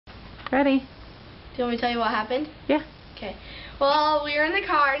Ready. Do you want me to tell you what happened? Yeah. Okay. Well, we were in the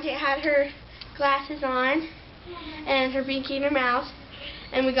car and Tate had her glasses on and her binky in her mouth,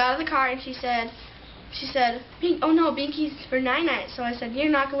 and we got out of the car and she said, oh no, binky's for night-night. So I said, you're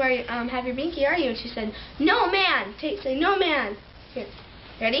not going to have your binky, are you? And she said, no man. Tate, say no man. Here.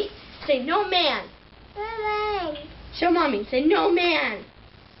 Ready? Say no man. No man. Show mommy. Say no man.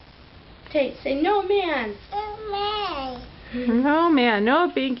 Tate, say no man. No man. No man,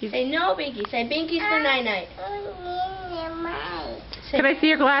 no binkies. Say no binky. Say binky's for night-night. Can I see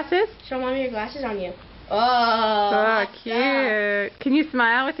your glasses? Show mommy your glasses on you. Oh, Oh, cute. Can you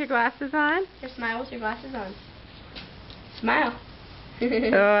smile with your glasses on? Just smile with your glasses on. Smile.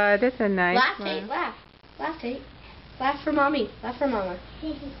 Oh, that's a nice Laugh, smile. Tate, laugh. Laugh, Tate. Laugh for mommy. Laugh for mama.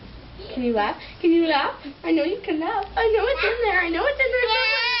 Can you laugh? Can you laugh? I know you can laugh. I know it's in there. I know it's in there.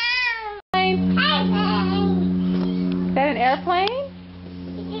 Is that an airplane?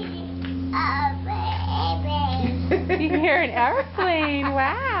 You can hear an airplane.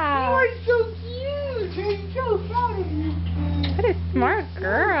 Wow. You are so cute. I'm so proud of you. What a smart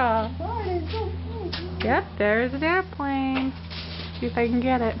girl. God, it's so cute. Yep, there's an airplane. See if I can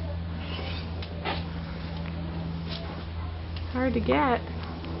get it. Hard to get.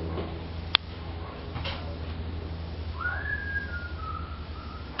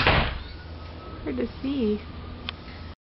 Hard to see.